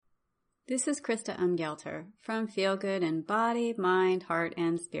This is Krista Umgelter from Feel Good in Body, Mind, Heart,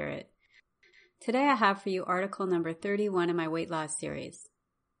 and Spirit. Today I have for you article number 31 in my weight loss series.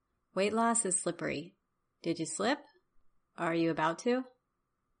 Weight loss is slippery. Did you slip? Are you about to?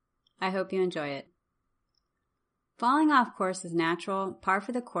 I hope you enjoy it. Falling off course is natural, par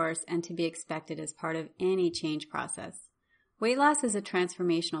for the course, and to be expected as part of any change process. Weight loss is a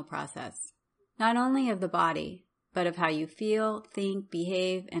transformational process, not only of the body, but of how you feel, think,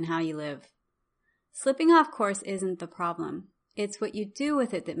 behave, and how you live. Slipping off course isn't the problem. It's what you do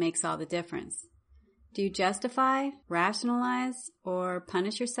with it that makes all the difference. Do you justify, rationalize, or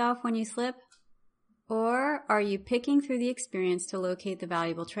punish yourself when you slip? Or are you picking through the experience to locate the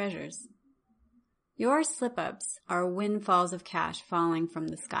valuable treasures? Your slip-ups are windfalls of cash falling from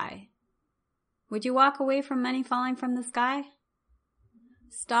the sky. Would you walk away from money falling from the sky?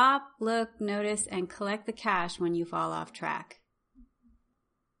 Stop, look, notice, and collect the cash when you fall off track.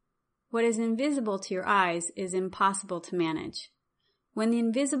 What is invisible to your eyes is impossible to manage. When the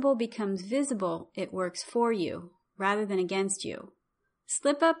invisible becomes visible, it works for you rather than against you.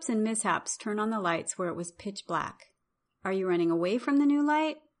 Slip-ups and mishaps turn on the lights where it was pitch black. Are you running away from the new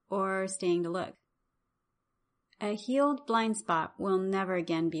light or staying to look? A healed blind spot will never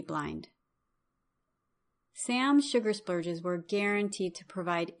again be blind. Sam's sugar splurges were guaranteed to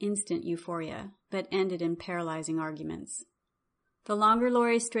provide instant euphoria, but ended in paralyzing arguments. The longer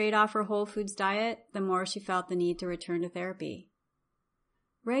Lori strayed off her Whole Foods diet, the more she felt the need to return to therapy.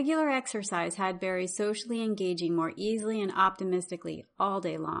 Regular exercise had Barry socially engaging more easily and optimistically all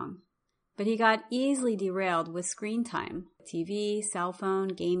day long, but he got easily derailed with screen time, TV, cell phone,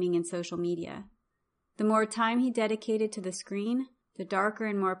 gaming, and social media. The more time he dedicated to the screen, the darker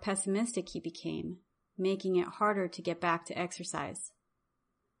and more pessimistic he became, making it harder to get back to exercise.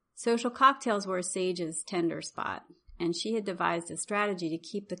 Social cocktails were Sage's tender spot, and she had devised a strategy to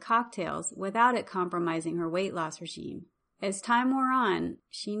keep the cocktails without it compromising her weight loss regime. As time wore on,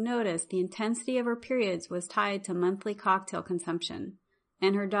 she noticed the intensity of her periods was tied to monthly cocktail consumption,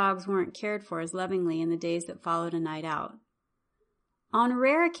 and her dogs weren't cared for as lovingly in the days that followed a night out. On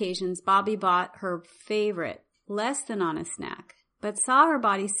rare occasions, Bobby bought her favorite, less than honest snack, but saw her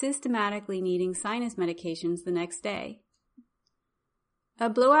body systematically needing sinus medications the next day. A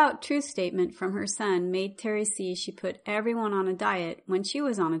blowout truth statement from her son made Terry see she put everyone on a diet when she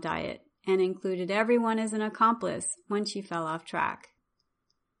was on a diet, and included everyone as an accomplice when she fell off track.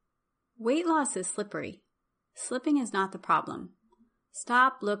 Weight loss is slippery. Slipping is not the problem.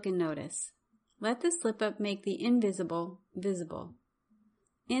 Stop, look, and notice. Let the slip-up make the invisible visible.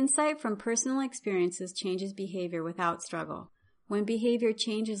 Insight from personal experiences changes behavior without struggle. When behavior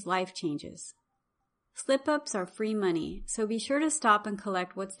changes, life changes. Slip-ups are free money, so be sure to stop and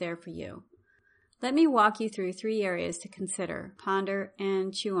collect what's there for you. Let me walk you through 3 areas to consider, ponder,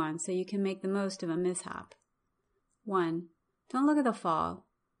 and chew on so you can make the most of a mishap. 1. Don't look at the fall.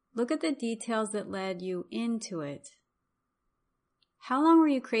 Look at the details that led you into it. How long were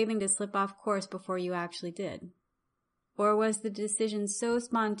you craving to slip off course before you actually did? Or was the decision so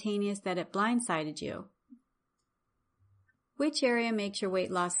spontaneous that it blindsided you? Which area makes your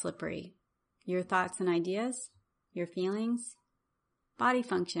weight loss slippery? Your thoughts and ideas? Your feelings? Body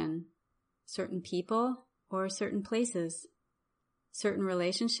function? Certain people or certain places? Certain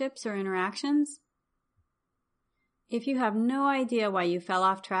relationships or interactions? If you have no idea why you fell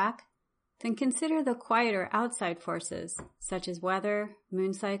off track, then consider the quieter outside forces, such as weather,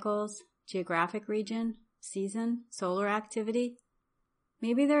 moon cycles, geographic region, season, solar activity.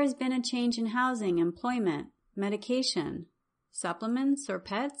 Maybe there has been a change in housing, employment, medication, supplements, or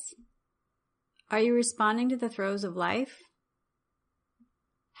pets? Are you responding to the throes of life?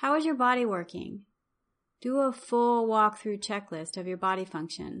 How is your body working? Do a full walkthrough checklist of your body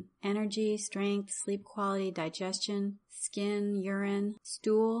function: energy, strength, sleep quality, digestion, skin, urine,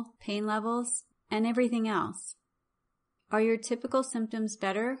 stool, pain levels, and everything else. Are your typical symptoms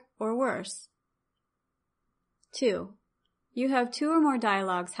better or worse? 2. You have 2 or more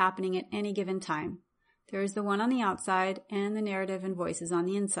dialogues happening at any given time. There is the one on the outside and the narrative and voices on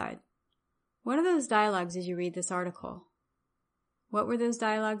the inside. What are those dialogues as you read this article? What were those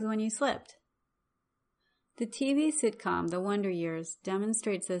dialogues when you slipped? The TV sitcom The Wonder Years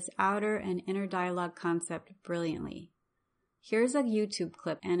demonstrates this outer and inner dialogue concept brilliantly. Here's a YouTube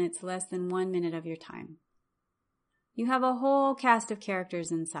clip, and it's less than 1 minute of your time. You have a whole cast of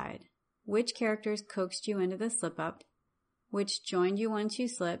characters inside. Which characters coaxed you into the slip-up? Which joined you once you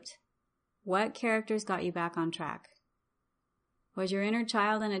slipped? What characters got you back on track? Was your inner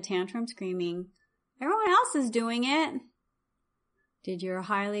child in a tantrum screaming, "Everyone else is doing it"? Did your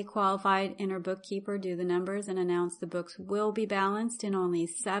highly qualified inner bookkeeper do the numbers and announce the books will be balanced in only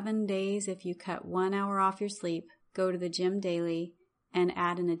 7 days if you cut 1 hour off your sleep, go to the gym daily, and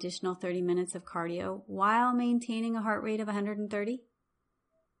add an additional 30 minutes of cardio while maintaining a heart rate of 130?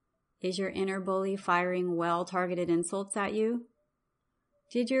 Is your inner bully firing well-targeted insults at you?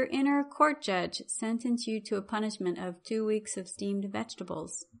 Did your inner court judge sentence you to a punishment of 2 weeks of steamed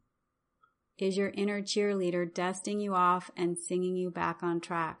vegetables? Is your inner cheerleader dusting you off and singing you back on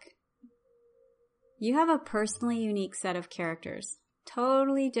track? You have a personally unique set of characters,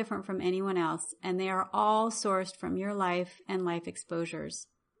 totally different from anyone else, and they are all sourced from your life and life exposures.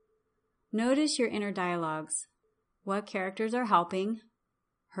 Notice your inner dialogues. What characters are helping,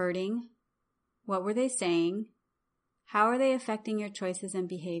 hurting? What were they saying? How are they affecting your choices and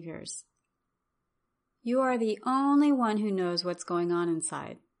behaviors? You are the only one who knows what's going on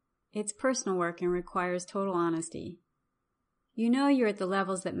inside. It's personal work and requires total honesty. You know you're at the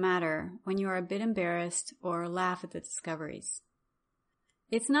levels that matter when you are a bit embarrassed or laugh at the discoveries.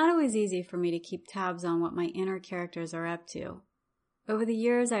 It's not always easy for me to keep tabs on what my inner characters are up to. Over the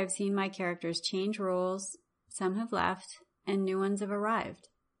years, I've seen my characters change roles, some have left, and new ones have arrived.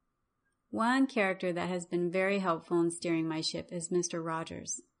 One character that has been very helpful in steering my ship is Mr.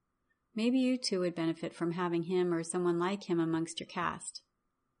 Rogers. Maybe you too would benefit from having him or someone like him amongst your cast.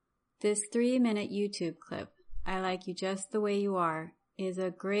 This 3-minute YouTube clip, I Like You Just the Way You Are, is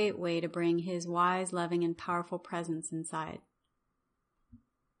a great way to bring his wise, loving, and powerful presence inside.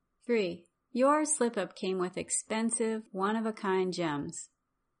 3. Your slip-up came with expensive, one-of-a-kind gems,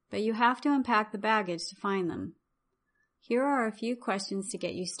 but you have to unpack the baggage to find them. Here are a few questions to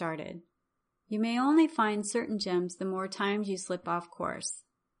get you started. You may only find certain gems the more times you slip off course.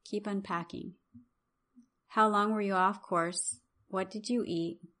 Keep unpacking. How long were you off course? What did you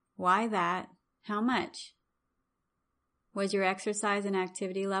eat? Why that? How much? Was your exercise and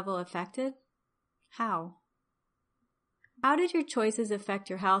activity level affected? How? How did your choices affect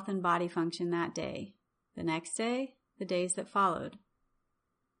your health and body function that day, the next day, the days that followed?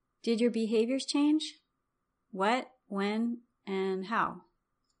 Did your behaviors change? What, when, and how?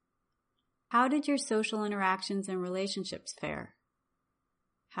 How did your social interactions and relationships fare?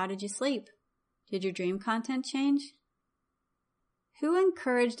 How did you sleep? Did your dream content change? Who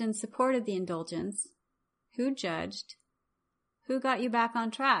encouraged and supported the indulgence? Who judged? Who got you back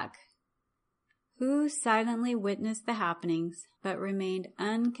on track? Who silently witnessed the happenings but remained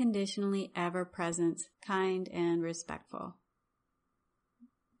unconditionally ever present, kind, and respectful?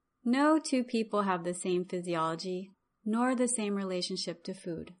 No two people have the same physiology, nor the same relationship to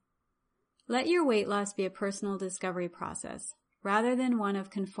food. Let your weight loss be a personal discovery process, rather than one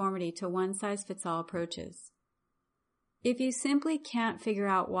of conformity to one-size-fits-all approaches. If you simply can't figure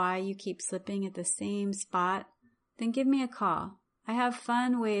out why you keep slipping at the same spot, then give me a call. I have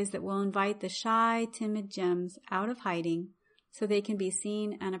fun ways that will invite the shy, timid gems out of hiding so they can be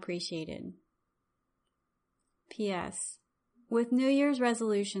seen and appreciated. P.S. With New Year's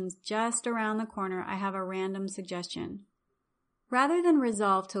resolutions just around the corner, I have a random suggestion. Rather than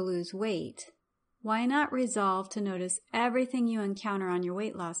resolve to lose weight, why not resolve to notice everything you encounter on your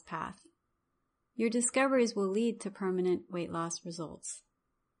weight loss path? Your discoveries will lead to permanent weight loss results.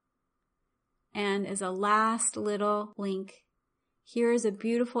 And as a last little link, here is a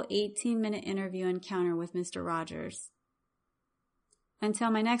beautiful 18-minute interview encounter with Mr. Rogers.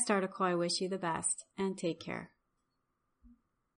 Until my next article, I wish you the best and take care.